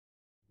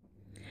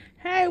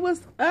Hey,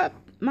 what's up,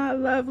 my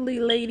lovely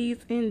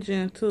ladies and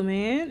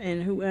gentlemen,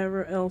 and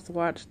whoever else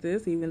watched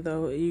this, even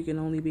though you can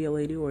only be a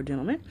lady or a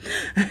gentleman.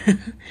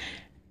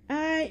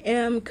 I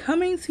am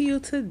coming to you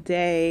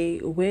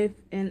today with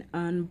an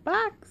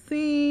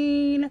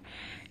unboxing.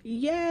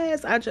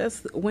 Yes, I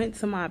just went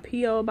to my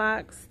P.O.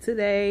 box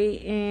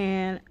today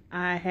and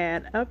I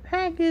had a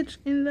package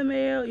in the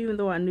mail, even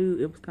though I knew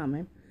it was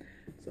coming.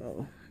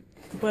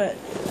 But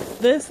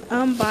this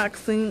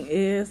unboxing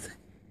is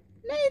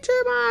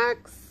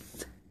Naturebox.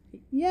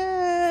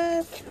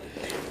 Yes.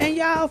 And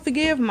y'all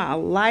forgive my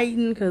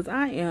lighting because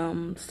I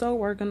am so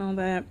working on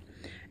that.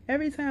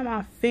 Every time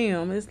I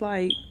film, it's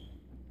like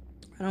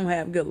I don't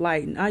have good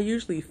lighting. I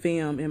usually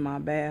film in my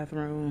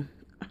bathroom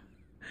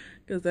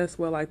because that's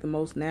where like the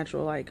most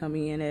natural light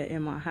coming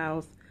in my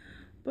house.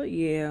 But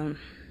yeah,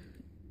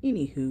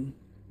 anywho,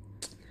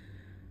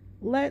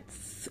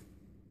 let's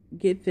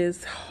get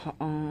this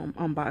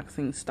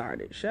unboxing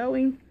started, shall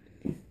we?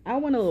 I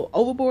went a little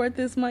overboard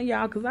this month,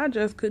 y'all, because I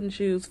just couldn't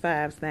choose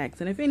 5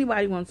 snacks. And if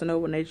anybody wants to know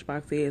what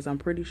Naturebox is, I'm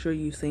pretty sure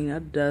you've seen a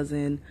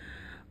dozen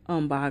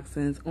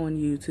unboxings on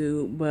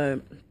YouTube, but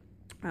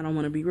I don't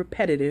want to be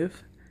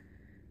repetitive.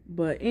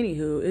 But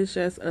anywho, it's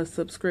just a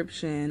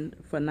subscription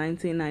for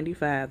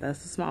 $19.95.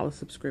 That's the smallest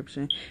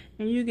subscription.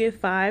 And you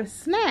get 5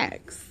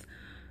 snacks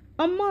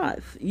a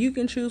month. You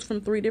can choose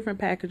from 3 different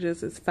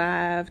packages. It's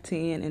 5,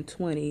 10, and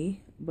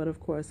 20. But of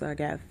course, I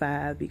got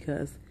 5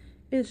 because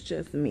it's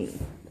just me.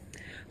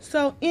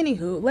 So,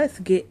 anywho, let's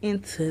get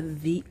into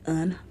the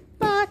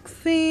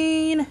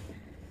unboxing.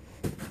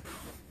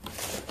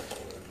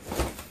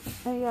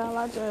 And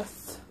y'all,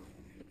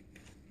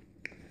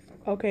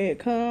 okay, it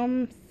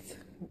comes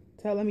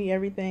telling me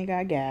everything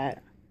I got.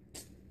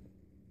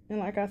 And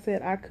like I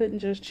said, I couldn't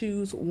just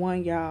choose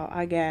one, y'all.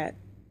 I got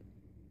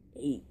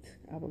 8,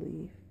 I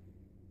believe.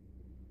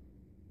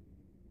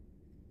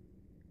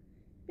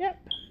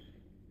 Yep.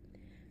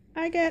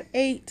 I got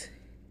 8.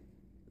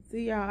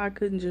 See, y'all, I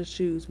couldn't just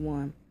choose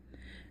one.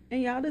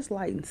 And y'all, this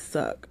lighting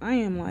suck. I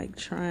am like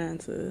trying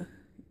to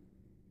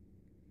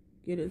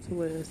get it to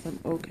where it's some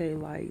okay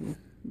lighting.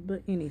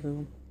 But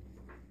anywho.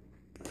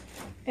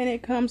 And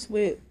it comes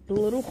with the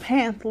little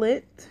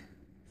pamphlet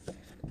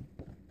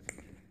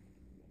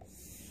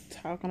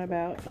talking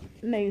about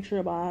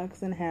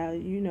Naturebox and how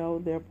you know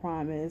their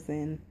promise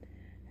and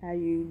how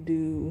you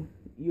do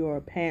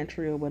your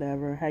pantry or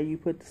whatever. How you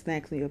put the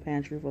snacks in your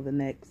pantry for the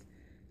next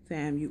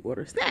time you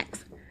order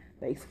snacks,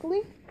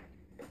 basically.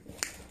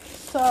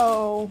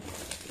 So,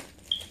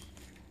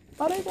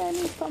 they gave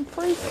me some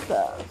free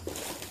stuff.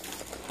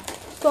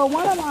 So,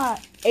 one of my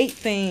 8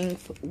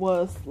 things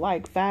was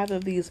like 5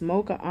 of these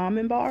mocha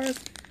almond bars.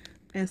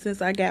 And since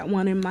I got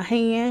one in my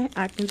hand,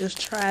 I can just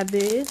try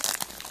this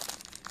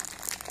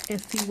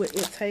and see what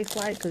it tastes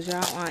like. Because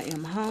y'all, I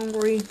am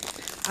hungry.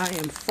 I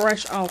am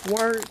fresh off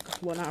work.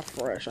 Well, not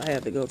fresh. I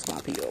had to go to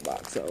my P.O.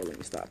 box. So, let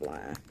me stop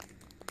lying.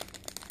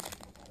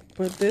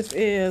 But this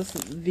is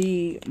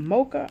the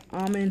mocha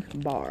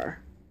almond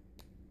bar.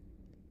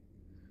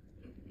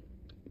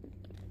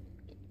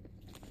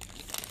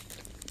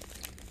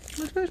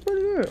 It tastes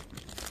pretty good.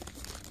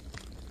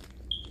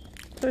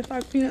 Tastes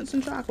like peanuts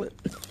and chocolate.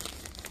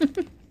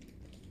 It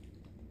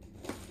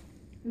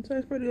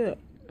tastes pretty good.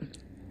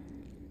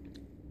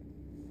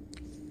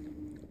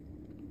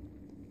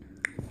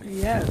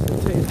 Yes,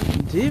 it tastes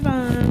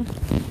divine.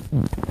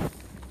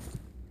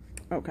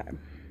 Okay.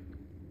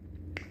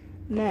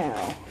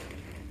 Now,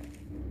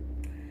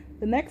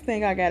 the next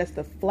thing I got is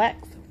the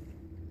flax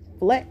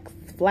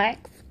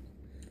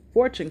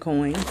fortune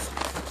coins.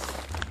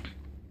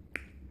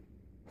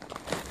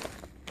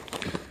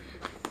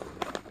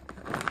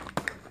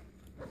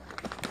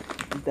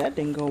 That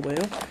didn't go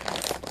well.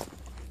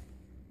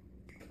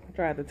 I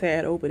tried to tear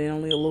it open and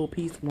only a little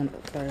piece went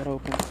to tear it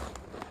open.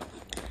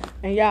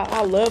 And y'all,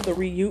 I love the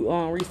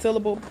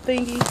resealable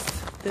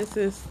thingies. This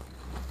is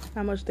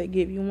how much they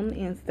give you on the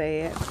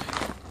inside.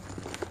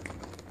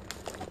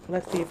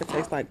 Let's see if it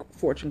tastes like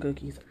fortune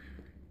cookies.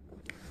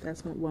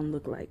 That's what one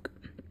look like.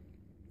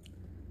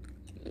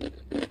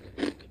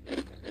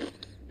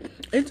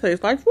 It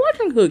tastes like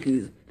fortune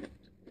cookies.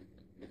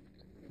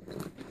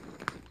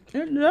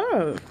 It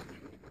does.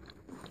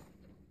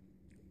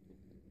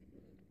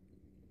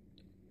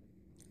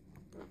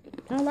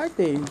 I like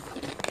these.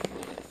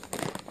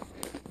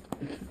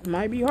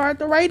 Might be hard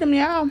to rate them,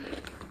 y'all.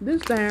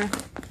 This time,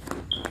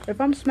 if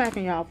I'm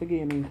smacking y'all,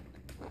 forgive me.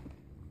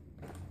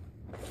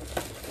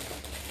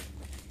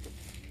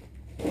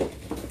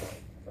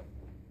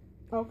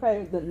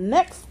 Okay, the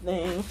next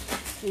thing,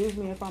 excuse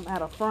me if I'm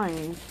out of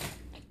frame,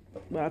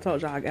 but I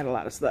told y'all I got a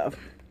lot of stuff.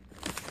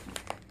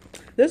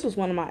 This was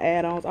one of my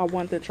add-ons. I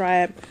wanted to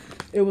try it.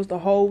 It was the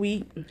whole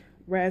wheat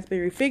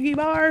raspberry figgy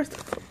bars.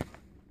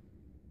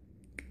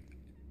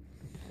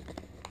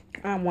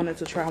 I wanted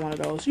to try one of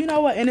those. You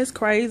know what? And it's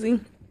crazy.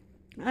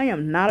 I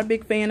am not a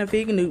big fan of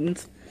Fig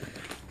Newtons.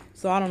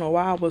 So I don't know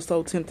why I was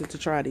so tempted to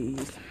try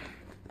these.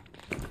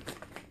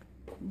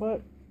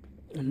 But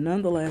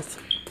nonetheless,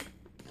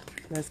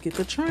 let's get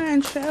to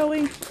trying, shall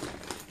we?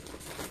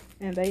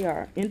 And they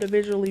are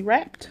individually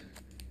wrapped.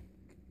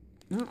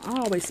 I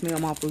always smell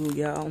my food,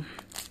 y'all.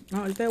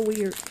 Oh, is that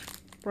weird?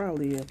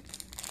 Probably is.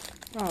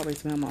 I always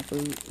smell my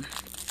food.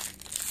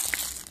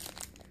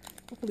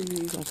 Hopefully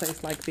these don't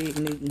taste like Fig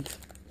Newtons.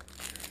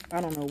 I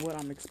don't know what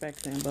I'm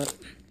expecting, but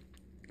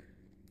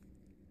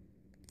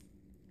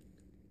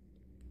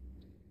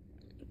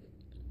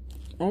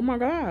oh my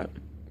God.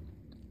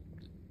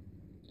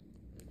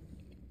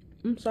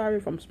 I'm sorry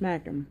if I'm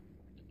smacking.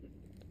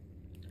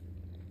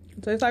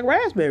 It tastes like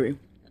raspberry.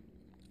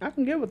 I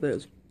can get with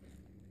this.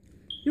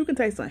 You can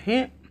taste a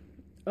hint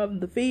of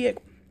the fig,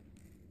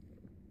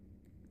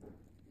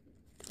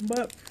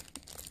 but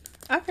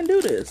I can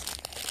do this.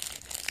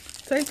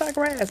 Tastes like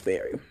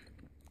raspberry.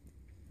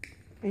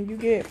 And you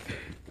get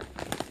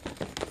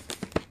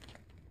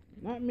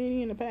not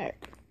many in the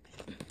pack.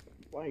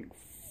 Like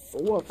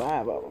 4 or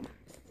 5 of them.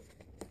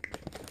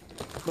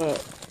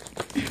 But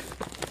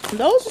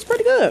those was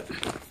pretty good.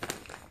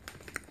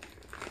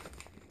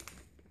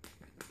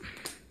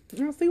 I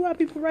don't see why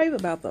people rave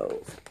about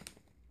those.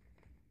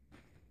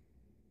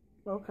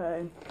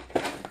 Okay.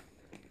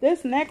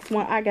 This next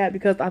one I got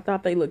because I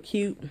thought they look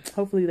cute.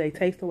 Hopefully they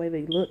taste the way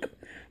they look.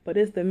 But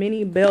it's the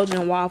mini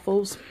Belgian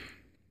waffles.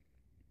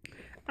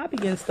 I be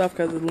getting stuff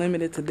because it's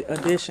limited to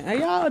edition. Are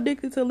y'all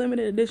addicted to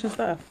limited edition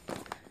stuff?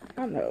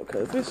 I know,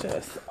 because it's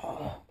just,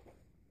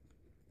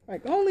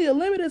 like only a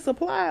limited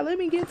supply. Let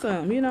me get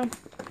some, you know.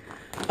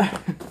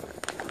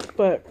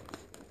 But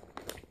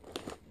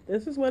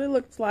this is what it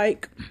looks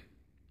like.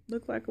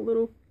 Looks like a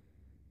little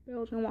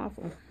Belgian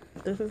waffle.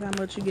 This is how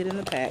much you get in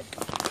the pack,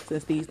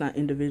 since these not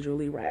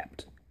individually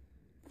wrapped.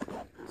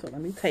 So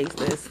let me taste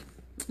this.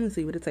 Let me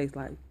see what it tastes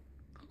like.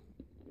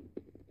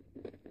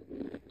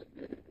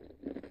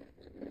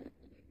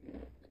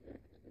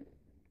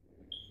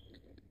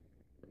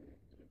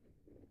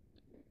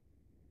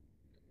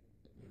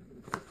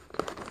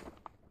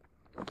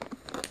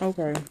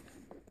 Okay.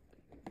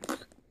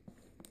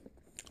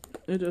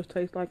 It just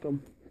tastes like a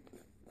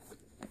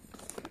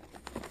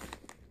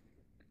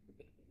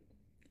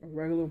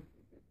regular,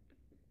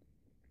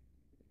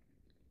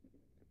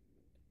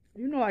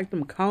 you know, like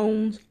them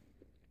cones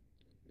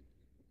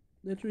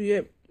that you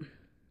get.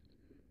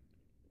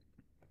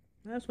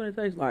 That's what it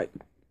tastes like.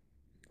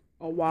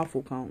 A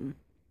waffle cone.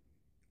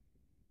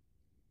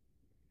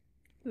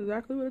 That's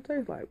exactly what it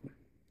tastes like.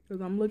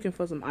 Because I'm looking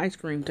for some ice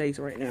cream taste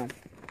right now.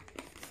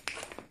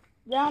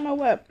 Y'all know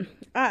what?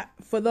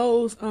 For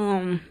those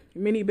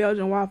mini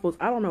Belgian waffles,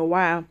 I don't know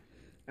why.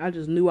 I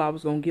just knew I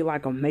was gonna get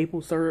like a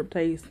maple syrup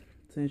taste,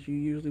 since you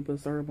usually put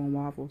syrup on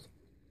waffles.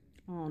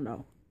 I don't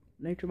know.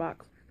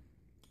 Naturebox,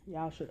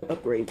 y'all should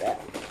upgrade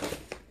that.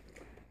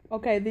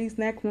 Okay, these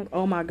next ones,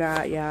 oh my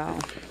God, y'all.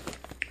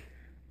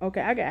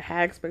 Okay, I got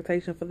high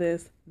expectation for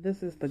this.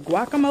 This is the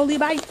guacamole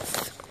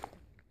bites.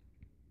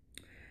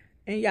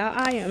 And y'all,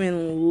 I am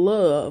in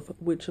love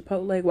with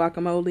Chipotle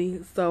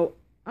guacamole. So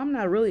I'm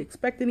not really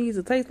expecting these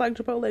to taste like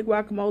Chipotle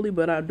guacamole,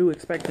 but I do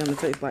expect them to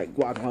taste like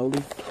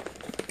guacamole.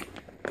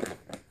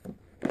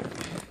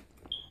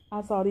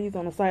 I saw these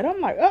on the site.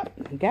 I'm like, oh,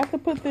 got to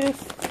put this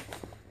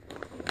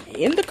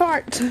in the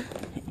cart.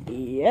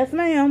 Yes,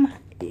 ma'am.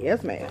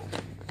 Yes, ma'am.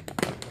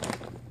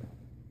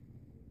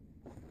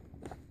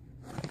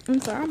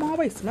 I'm sorry, I'm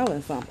always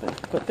smelling something.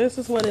 But this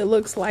is what it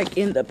looks like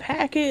in the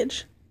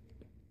package.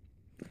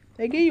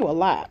 They give you a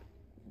lot.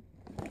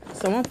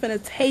 So I'm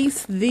finna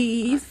taste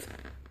these.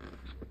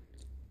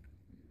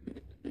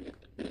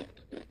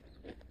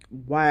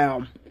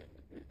 Wow.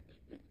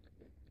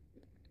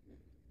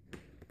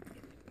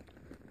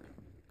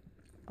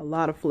 A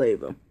lot of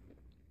flavor.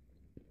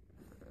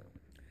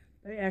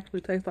 They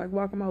actually taste like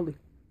guacamole.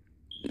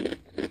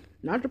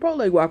 Not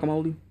Chipotle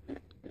guacamole,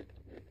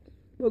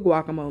 but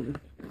guacamole.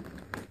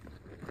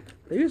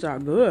 These are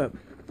good.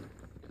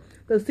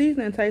 The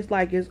seasoning tastes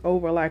like it's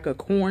over like a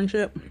corn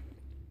chip.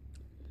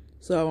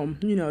 So,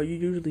 you know, you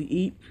usually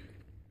eat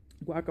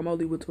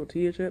guacamole with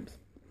tortilla chips.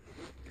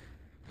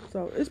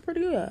 So, it's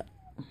pretty good.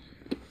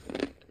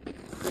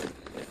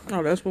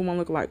 Oh, that's what one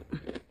look like.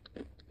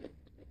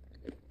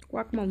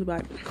 Guacamole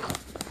bite.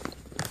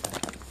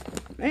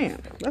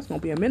 Man, that's gonna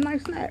be a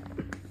midnight snack.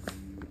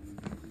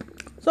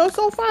 So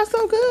far,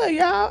 so good,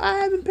 y'all. I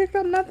haven't picked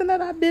up nothing that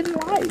I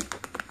didn't like.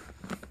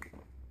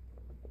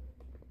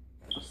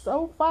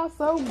 So far,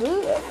 so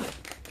good.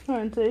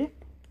 Auntie.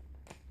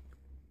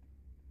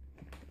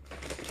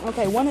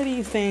 Okay, one of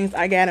these things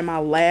I got in my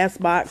last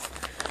box,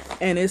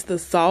 and it's the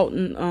salt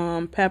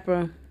and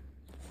pepper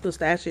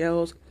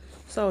pistachios.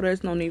 So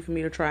there's no need for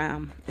me to try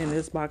them in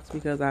this box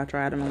because I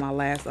tried them in my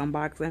last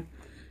unboxing.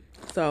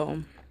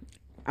 So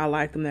I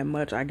like them that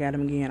much. I got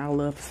them again. I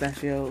love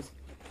pistachios.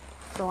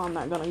 So I'm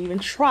not going to even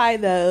try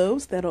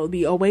those. That'll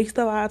be a waste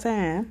of our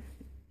time.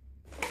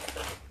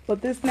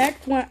 But this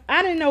next one,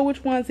 I didn't know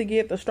which one to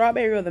get, the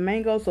strawberry or the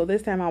mango. So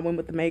this time I went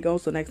with the mango.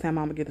 So next time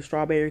I'm going to get the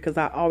strawberry because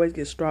I always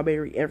get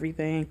strawberry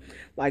everything.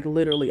 Like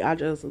literally, I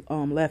just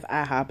left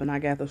IHOP and I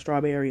got the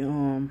strawberry.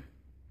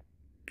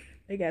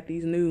 They got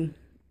these new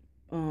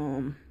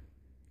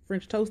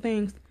French toast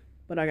things,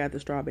 but I got the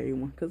strawberry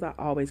one because I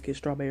always get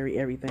strawberry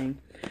everything.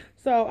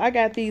 So I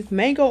got these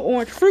mango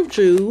orange fruit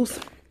chews.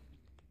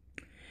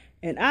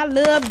 And I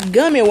love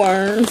gummy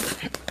worms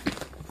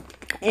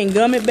and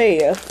gummy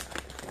bears.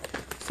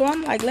 So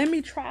I'm like, let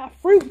me try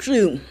fruit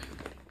chew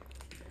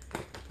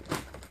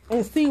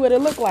and see what it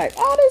look like.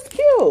 Oh, this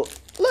cute.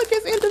 Look,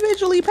 it's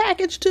individually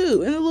packaged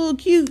too in a little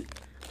cute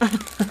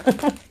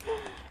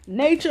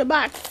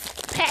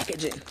Naturebox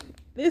packaging.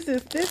 This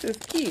is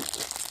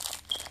cute.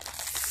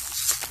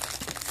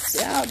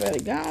 Y'all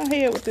better go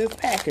ahead with this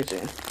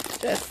packaging.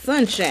 Just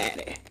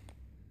sunshiny.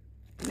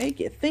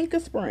 Make you think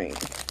of spring.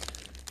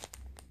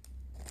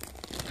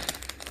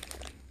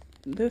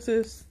 This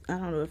is, I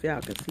don't know if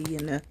y'all can see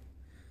in there.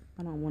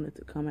 I don't want it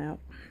to come out.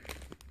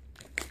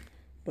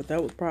 But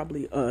that was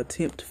probably an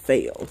attempt to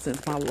fail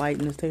since my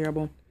lighting is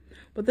terrible.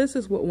 But this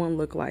is what one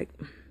looked like.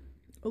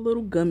 A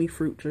little gummy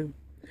fruit chew.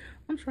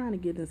 I'm trying to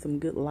get in some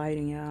good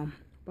lighting, y'all.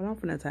 But I'm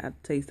gonna have to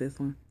taste this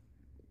one.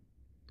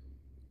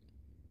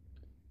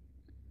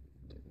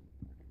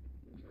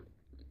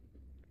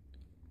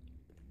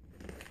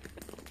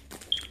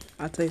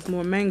 I taste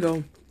more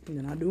mango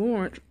than I do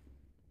orange.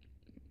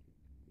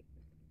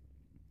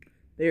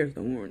 There's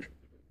the orange.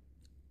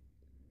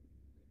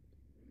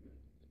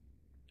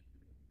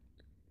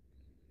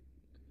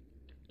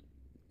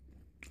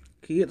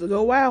 Kids will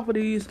go wild for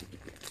these.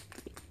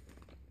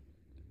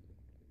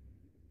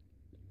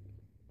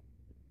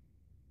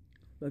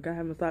 Look, I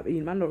haven't stopped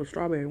eating. I know the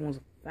strawberry ones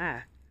are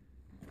fire.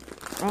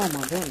 Oh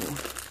my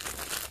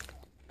goodness.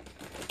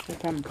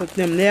 Okay, I'm gonna put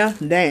them there.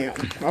 Damn.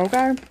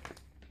 Okay.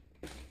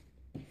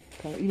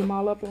 Gonna eat them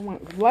all up in one.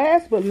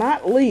 Last but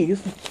not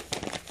least.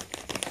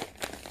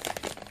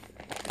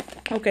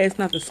 Okay, it's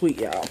nothing sweet,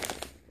 y'all.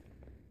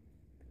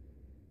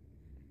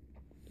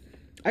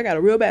 I got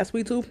a real bad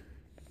sweet tooth.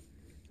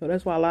 So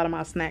that's why a lot of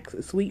my snacks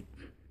is sweet.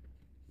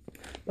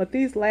 But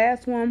these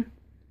last one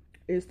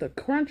is the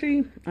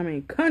country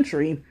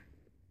LD.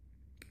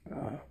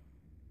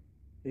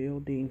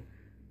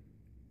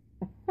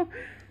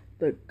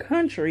 The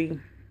country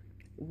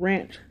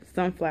ranch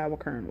sunflower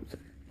kernels.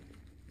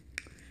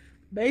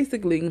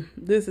 Basically,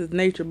 this is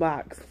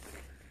Naturebox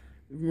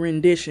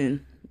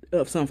rendition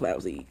of sunflower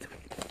seeds.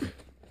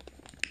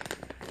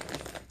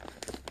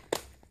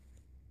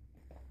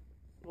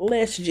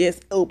 Let's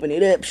just open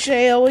it up,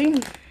 shall we?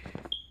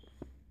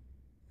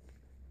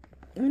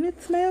 And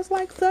it smells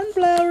like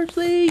sunflower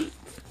seeds.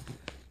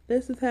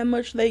 This is how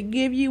much they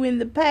give you in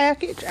the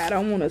package. I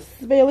don't want to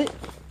spill it.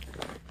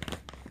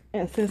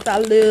 And since I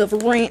love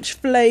ranch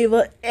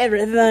flavor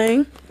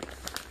everything,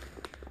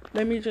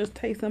 let me just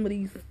taste some of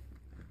these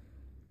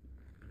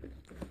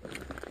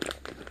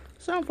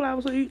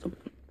sunflower seeds.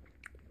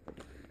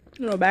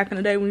 You know, back in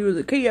the day when you was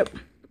a kid,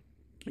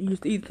 you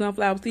used to eat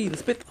sunflower seeds and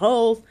spit the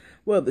hulls,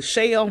 well, the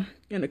shell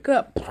in the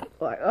cup.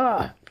 Like,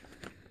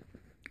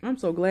 I'm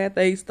so glad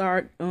they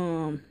start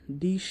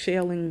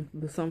deshelling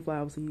the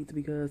sunflower seeds,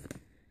 because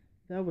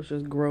that was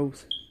just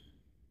gross.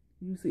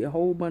 You see a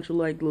whole bunch of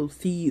like little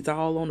seeds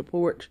all on the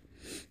porch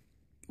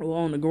or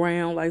on the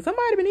ground. Like,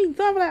 somebody been eating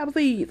sunflower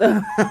seeds.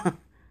 But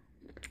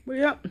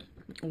yep,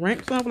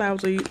 ranch sunflower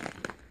seeds.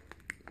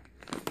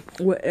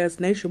 What, as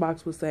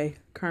Naturebox would say,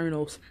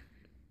 kernels.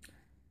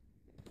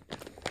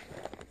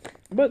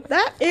 But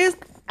that is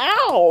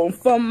all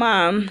for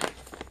my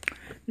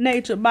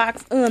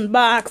Naturebox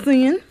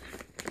unboxing.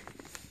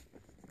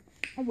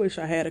 I wish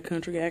I had a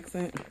country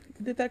accent.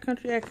 Did that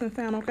country accent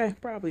sound okay?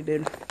 Probably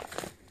didn't.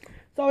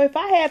 So if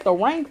I had to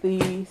rank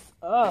these,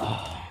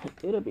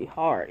 it'll be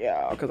hard,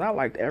 y'all, because I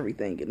liked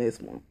everything in this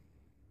one.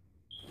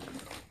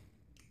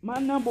 My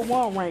number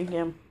one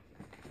ranking,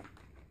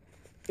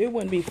 it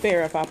wouldn't be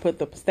fair if I put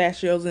the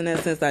pistachios in there,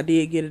 since I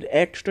did get it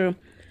extra.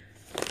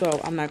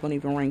 So I'm not going to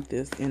even rank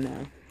this in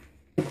there,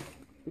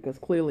 because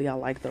clearly I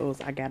like those.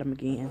 I got them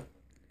again.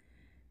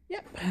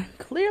 Yep,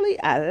 clearly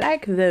I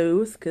like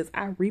those because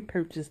I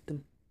repurchased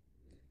them.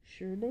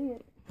 Sure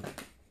did.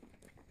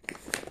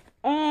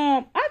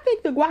 I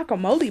think the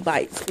guacamole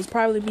bites would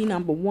probably be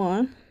number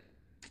one,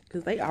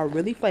 because they are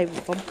really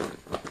flavorful.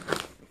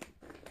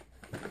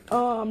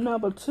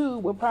 Number two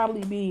would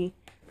probably be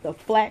the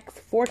flax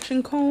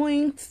fortune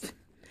coins,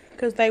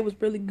 because they was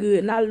really good,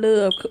 and I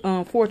love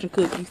fortune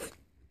cookies.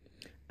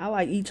 I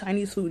like eat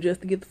Chinese food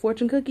just to get the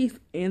fortune cookies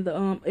and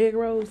the egg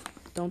rolls.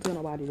 Don't tell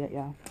nobody that,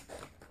 y'all.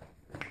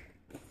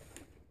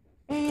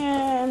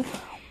 And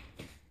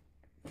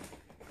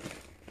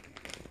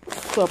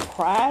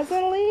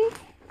surprisingly,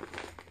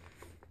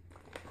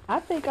 I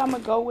think I'm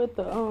gonna go with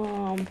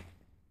the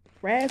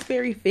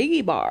raspberry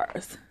figgy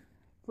bars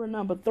for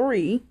number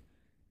three.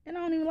 And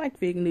I don't even like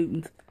Fig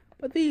Newtons,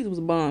 but these was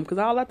bomb because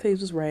all I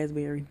taste was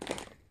raspberry.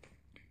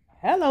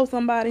 Hello,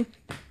 somebody.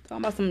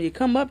 Talking about some of your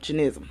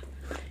come-uptionism.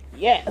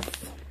 Yes.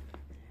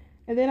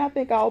 And then I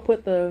think I'll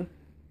put the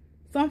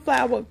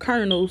sunflower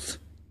kernels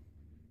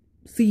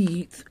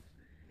seeds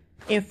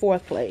in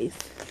fourth place.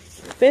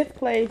 Fifth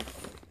place,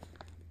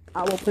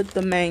 I will put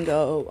the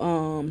mango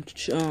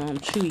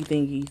chewy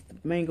thingies,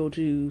 mango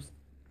chews.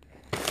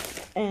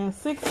 And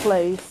sixth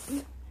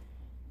place,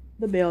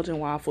 the Belgian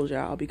waffles,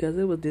 y'all, because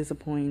it was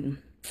disappointing.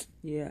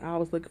 Yeah, I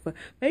was looking for,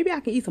 maybe I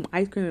can eat some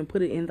ice cream and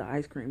put it in the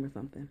ice cream or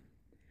something.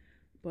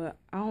 But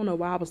I don't know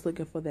why I was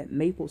looking for that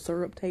maple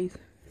syrup taste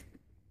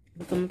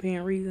for some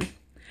apparent reason.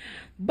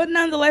 But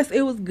nonetheless,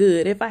 it was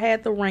good. If I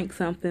had to rank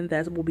something,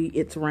 that will be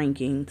its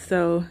ranking.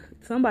 So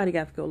somebody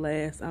got to go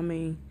last. I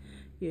mean,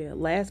 yeah,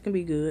 last can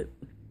be good.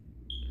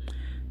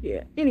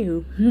 Yeah,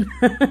 anywho.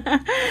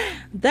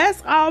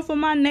 That's all for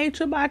my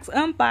Naturebox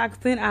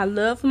unboxing. I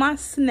love my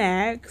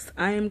snacks.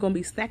 I am going to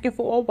be snacking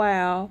for a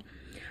while.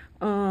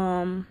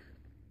 And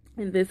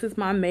this is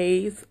my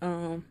Maze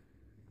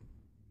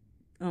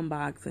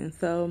unboxing.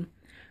 So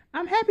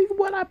I'm happy with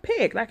what I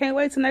picked. I can't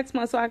wait till next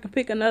month so I can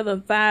pick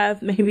another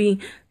 5, maybe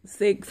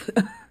 6,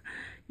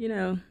 you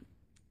know,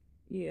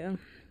 yeah,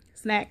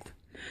 snacks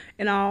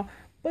and all.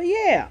 But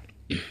yeah,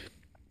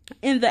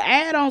 and the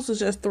add-ons was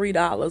just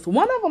 $3.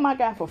 One of them I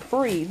got for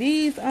free.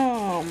 These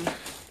right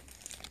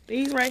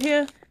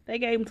here, they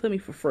gave them to me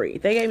for free.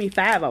 They gave me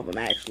 5 of them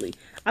actually.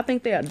 I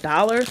think they're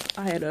 $1.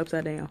 I had it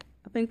upside down.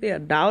 I think they're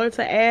 $1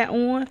 to add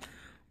on,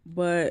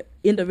 but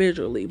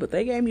individually. But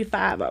they gave me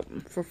 5 of them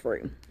for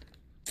free.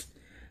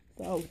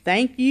 So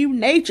thank you,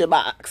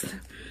 Naturebox.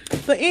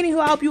 So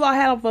anywho, I hope you all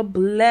have a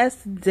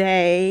blessed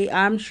day.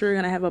 I'm sure you're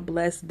gonna have a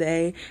blessed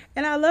day.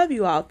 And I love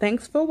you all.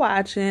 Thanks for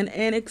watching.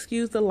 And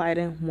excuse the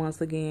lighting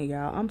once again,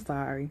 y'all. I'm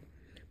sorry.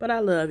 But I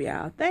love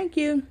y'all. Thank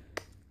you.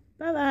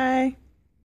 Bye-bye.